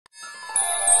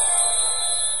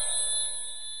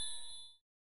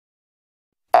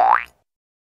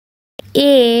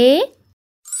A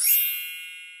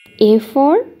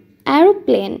for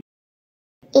aeroplane.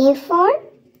 A for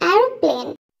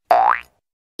aeroplane.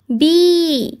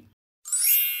 B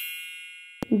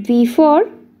for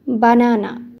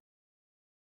banana.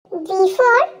 B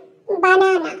for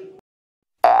banana.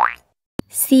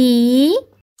 C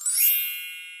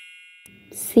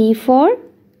for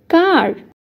car.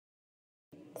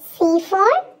 C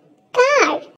for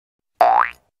car.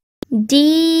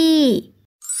 D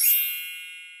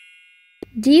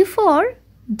for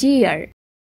deer.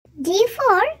 D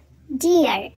for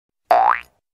deer.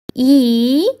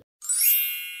 E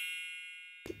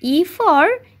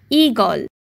for eagle.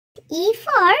 E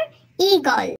for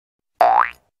eagle.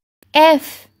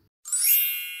 F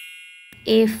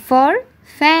for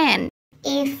fan.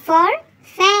 F for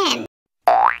fan.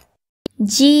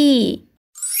 G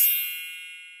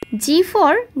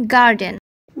for garden.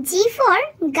 G for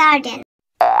garden.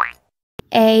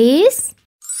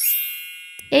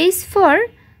 H for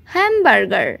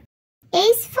hamburger.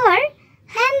 H for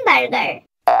hamburger.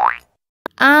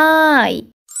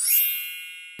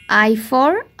 I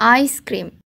for ice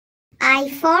cream. I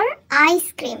for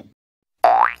ice cream.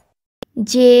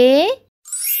 J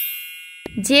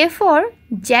for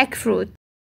jackfruit.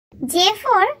 J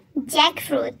for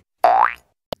jackfruit.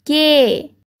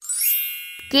 K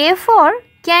for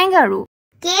kangaroo.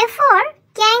 K for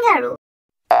kangaroo.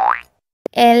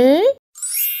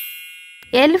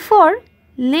 L for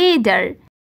leader.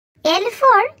 L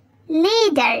for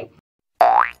leader.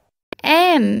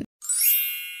 M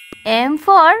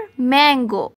for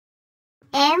mango.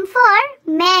 M for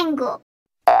mango.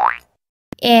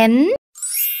 N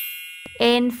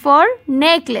for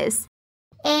necklace.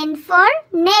 N for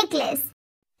necklace.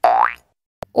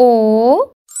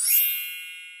 O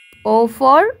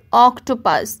for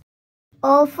octopus.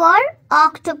 O for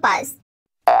octopus.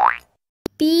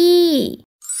 P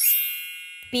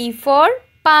for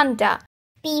panda.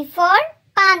 P for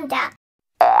panda.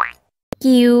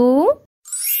 Q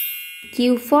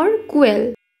for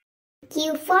quail.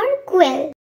 Q for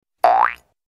quail.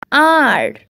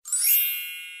 R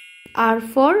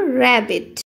for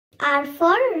rabbit. R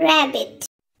for rabbit.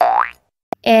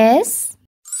 S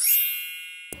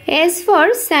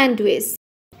for sandwich.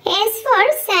 S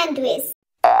for sandwich.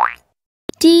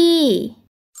 T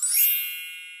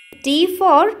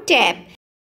for tap.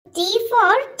 T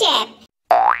for tap.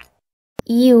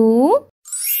 U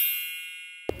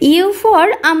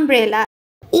for umbrella.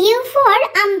 U for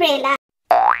umbrella.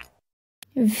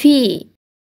 V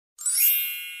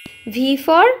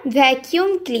for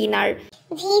vacuum cleaner.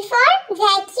 V for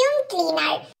vacuum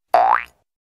cleaner.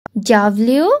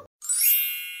 W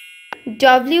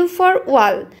for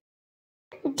wall.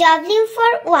 W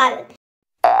for wall.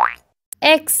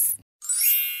 X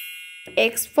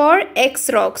for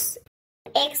X-rocks.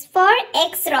 X for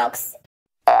X-rocks.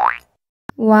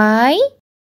 Y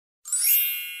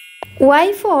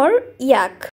for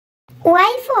yak.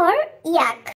 Y for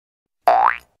yak.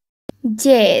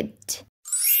 Z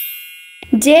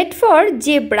for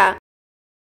zebra.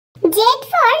 Z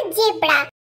for zebra.